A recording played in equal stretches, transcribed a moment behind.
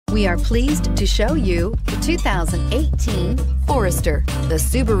We are pleased to show you the 2018 Forester. The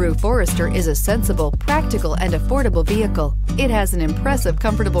Subaru Forester is a sensible, practical, and affordable vehicle. It has an impressive,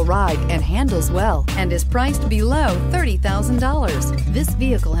 comfortable ride and handles well and is priced below $30,000. This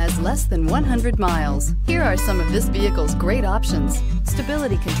vehicle has less than 100 miles. Here are some of this vehicle's great options: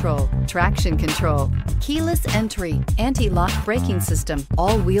 stability control, traction control, keyless entry, anti-lock braking system,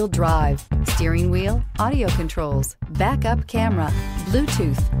 all-wheel drive, steering wheel audio controls, backup camera,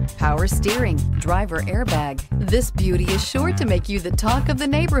 Bluetooth, power steering, driver airbag. This beauty is sure to make you the talk of the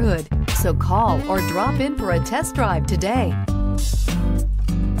neighborhood. So call or drop in for a test drive today.